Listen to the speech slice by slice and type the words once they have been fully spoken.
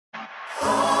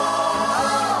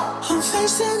I'm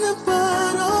facing the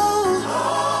battle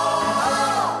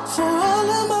for all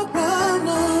of my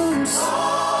problems.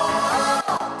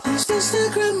 These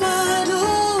Instagram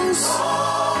models,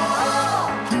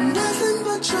 I'm nothing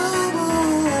but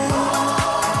trouble.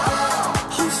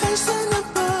 I'm facing the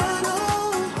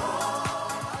battle.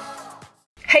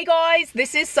 Hey guys,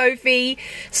 this is Sophie.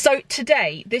 So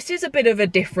today, this is a bit of a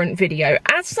different video.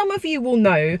 As some of you will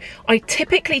know, I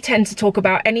typically tend to talk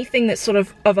about anything that's sort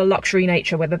of a luxury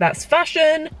nature, whether that's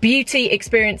fashion, beauty,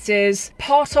 experiences.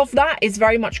 Part of that is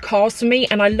very much cars for me,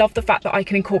 and I love the fact that I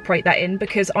can incorporate that in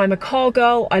because I'm a car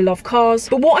girl, I love cars.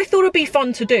 But what I thought would be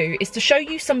fun to do is to show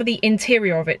you some of the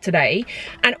interior of it today,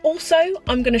 and also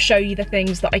I'm going to show you the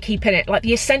things that I keep in it, like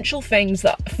the essential things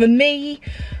that for me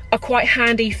are quite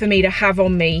handy for me to have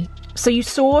on me. So you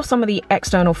saw some of the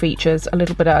external features a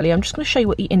little bit earlier. I'm just going to show you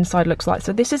what the inside looks like.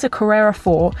 So this is a Carrera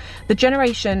 4. The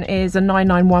generation is a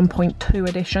 991.2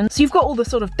 edition. So you've got all the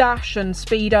sort of dash and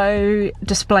speedo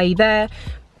display there.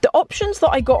 The options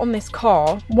that I got on this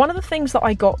car, one of the things that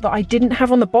I got that I didn't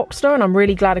have on the Boxster, and I'm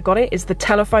really glad I got it, is the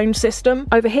telephone system.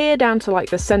 Over here down to like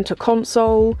the center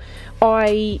console,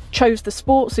 I chose the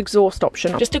sports exhaust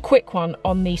option. Just a quick one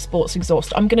on the sports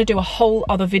exhaust. I'm gonna do a whole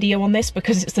other video on this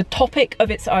because it's a topic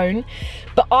of its own,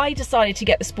 but I decided to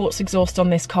get the sports exhaust on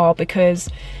this car because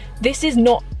this is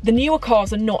not, the newer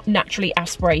cars are not naturally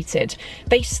aspirated.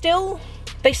 They still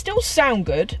sound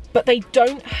good, but they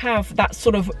don't have that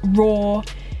sort of raw,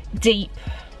 deep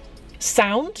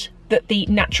sound that the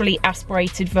naturally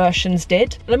aspirated versions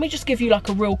did. Let me just give you like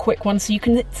a real quick one so you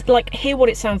can like hear what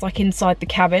it sounds like inside the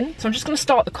cabin. So I'm just going to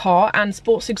start the car, and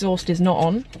sports exhaust is not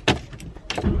on,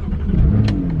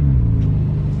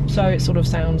 so it sort of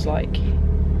sounds like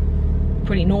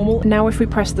pretty normal. Now if we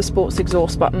press the sports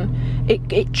exhaust button,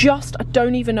 it just, I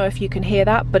don't even know if you can hear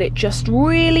that, but it just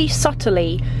really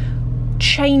subtly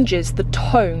changes the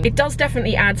tone. It does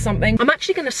definitely add something. I'm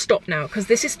actually going to stop now because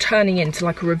this is turning into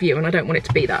like a review and I don't want it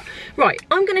to be that. Right,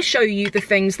 I'm going to show you the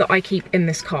things that I keep in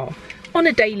this car on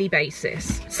a daily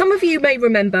basis. Some of you may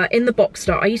remember in the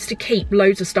Boxster I used to keep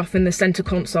loads of stuff in the center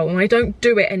console, and I don't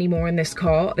do it anymore in this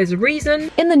car. There's a reason.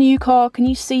 In the new car, can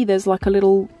you see there's like a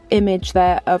little image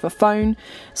there of a phone?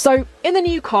 So in the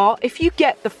new car, if you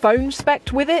get the phone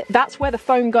spec'd with it, that's where the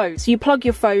phone goes. So you plug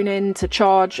your phone in to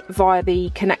charge via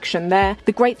the connection there.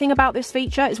 The great thing about this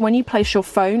feature is when you place your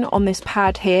phone on this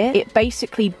pad here, it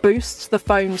basically boosts the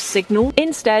phone's signal.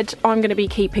 Instead, I'm going to be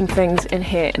keeping things in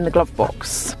here in the glove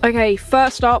box. Okay,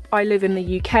 first up, I live in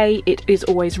the UK. It is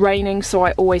always raining, so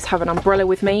I always have an umbrella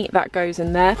with me. That goes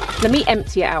in there. Let me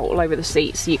empty it out all over the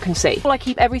seat so you can see. I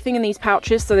keep everything in these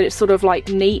pouches so that it's sort of like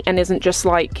neat and isn't just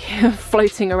like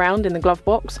floating around in the glove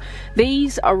box.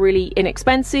 These are really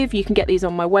inexpensive. You can get these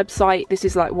on my website. This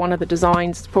is like one of the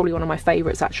designs. It's probably one of my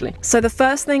favorites actually. So the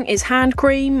first thing is hand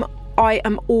cream.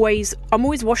 I'm always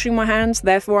washing my hands,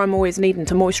 therefore I'm always needing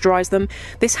to moisturize them.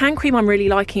 This hand cream I'm really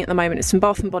liking at the moment. It's from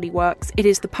Bath and Body Works. It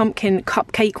is the pumpkin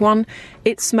cupcake one.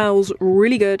 It smells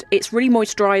really good. It's really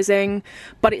moisturizing,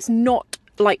 but it's not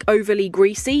like overly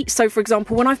greasy. So for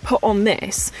example, when I've put on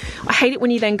this, I hate it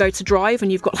when you then go to drive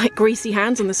and you've got like greasy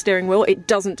hands on the steering wheel. It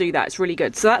doesn't do that. It's really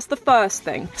good. So that's the first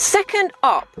thing. Second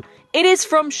up, it is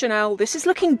from Chanel. This is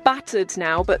looking battered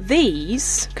now, but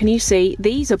these, can you see?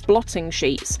 These are blotting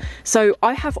sheets. So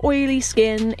I have oily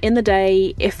skin in the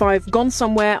day. If I've gone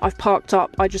somewhere, I've parked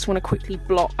up, I just want to quickly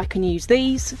blot, I can use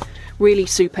these. Really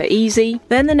super easy.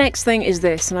 Then the next thing is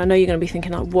this, and I know you're going to be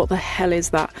thinking like, what the hell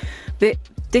is that?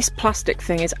 This plastic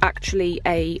thing is actually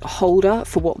a holder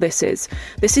for what this is.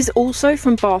 This is also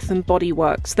from Bath and Body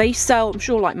Works. They sell, I'm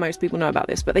sure like most people know about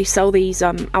this, but they sell these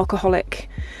alcoholic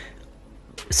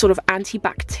sort of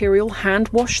antibacterial hand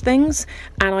wash things,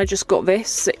 and I just got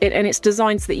this, and it's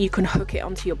designed so that you can hook it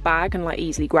onto your bag and like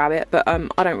easily grab it, but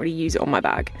I don't really use it on my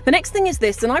bag. The next thing is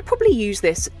this, and I probably use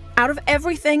this out of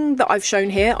everything that I've shown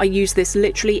here. I use this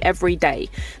literally every day.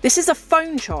 This is a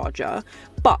phone charger,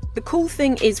 but the cool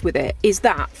thing is with it is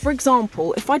that, for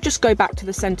example, if I just go back to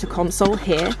the center console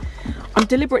here, I'm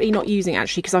deliberately not using it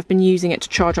actually because I've been using it to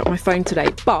charge up my phone today,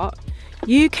 but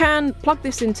you can plug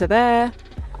this into there,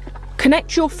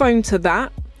 connect your phone to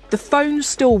that. The phone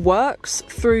still works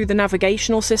through the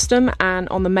navigational system and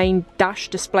on the main dash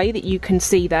display that you can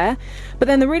see there. But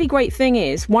then the really great thing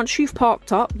is, once you've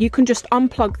parked up, you can just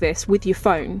unplug this with your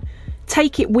phone,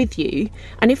 take it with you,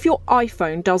 and if your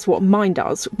iPhone does what mine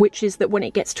does, which is that when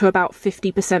it gets to about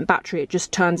 50% battery, it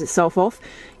just turns itself off,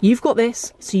 you've got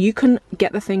this, so you can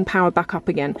get the thing powered back up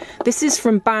again. This is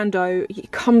from Bando.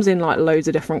 It comes in like loads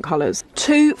of different colours.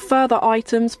 2 further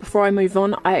items before I move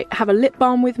on. I have a lip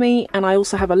balm with me, and I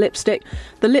also have a lipstick.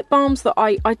 The lip balms that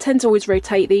I tend to always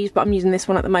rotate these, but I'm using this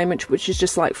one at the moment, which is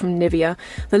just like from Nivea.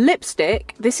 The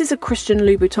lipstick, this is a Christian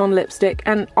Louboutin lipstick,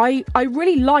 and I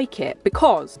really like it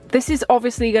because this is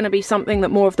obviously going to be something that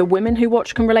more of the women who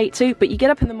watch can relate to. But you get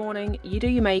up in the morning, you do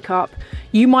your makeup,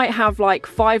 you might have like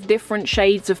 5 different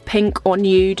shades of pink or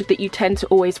nude that you tend to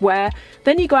always wear.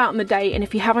 Then you go out on the day, and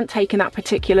if you haven't taken that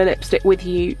particular lipstick with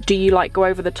you, do you like go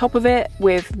over the top of it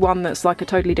with one that's like a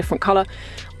totally different colour?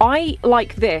 I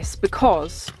like this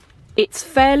because it's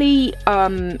fairly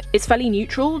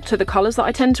neutral to the colours that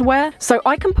I tend to wear. So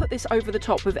I can put this over the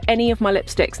top of any of my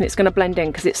lipsticks and it's going to blend in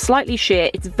because it's slightly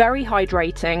sheer, it's very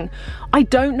hydrating. I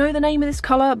don't know the name of this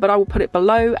colour, but I will put it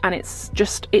below, and it's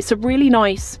a really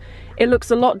nice, it looks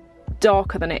a lot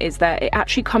darker than it is there. It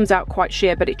actually comes out quite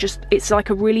sheer, but it's like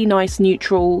a really nice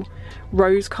neutral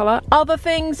rose colour. Other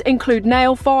things include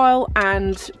nail file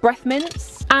and breath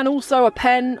mints, and also a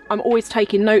pen. I'm always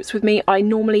taking notes with me. I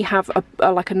normally have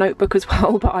like a notebook as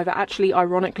well, but I've actually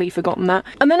ironically forgotten that.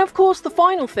 And then of course the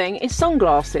final thing is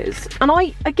sunglasses. And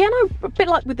I'm a bit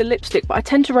like with the lipstick, but I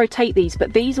tend to rotate these,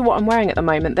 but these are what I'm wearing at the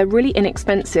moment. They're really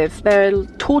inexpensive. They're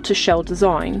tortoiseshell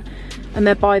design, and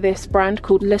they're by this brand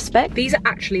called Lispec. These are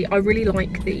actually, I really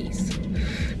like these.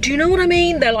 Do you know what I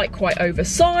mean? They're like quite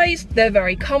oversized, they're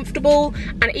very comfortable,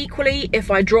 and equally,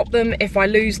 if I drop them, if I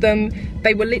lose them,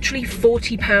 they were literally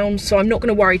 £40, so I'm not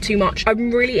gonna worry too much. I'm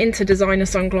really into designer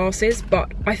sunglasses,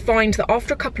 but I find that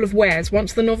after a couple of wears,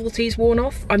 once the novelty's worn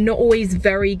off, I'm not always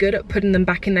very good at putting them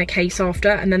back in their case after,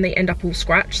 and then they end up all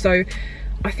scratched, so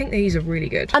I think these are really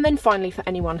good. And then finally, for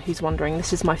anyone who's wondering,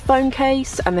 this is my phone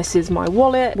case and this is my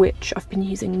wallet, which I've been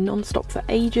using non-stop for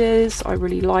ages. I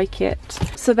really like it.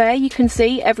 So there you can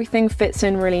see everything fits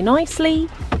in really nicely.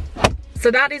 So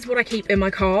that is what I keep in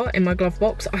my car, in my glove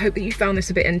box. I hope that you found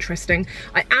this a bit interesting.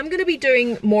 I am going to be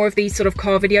doing more of these sort of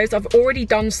car videos. I've already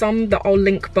done some that I'll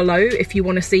link below if you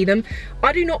want to see them.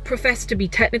 I do not profess to be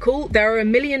technical. There are a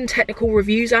million technical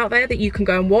reviews out there that you can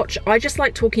go and watch. I just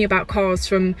like talking about cars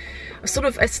from a sort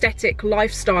of aesthetic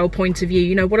lifestyle point of view.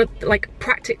 You know,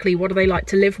 practically, what do they like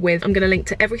to live with? I'm going to link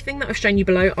to everything that I've shown you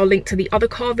below. I'll link to the other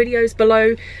car videos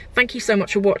below. Thank you so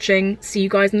much for watching. See you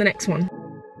guys in the next one.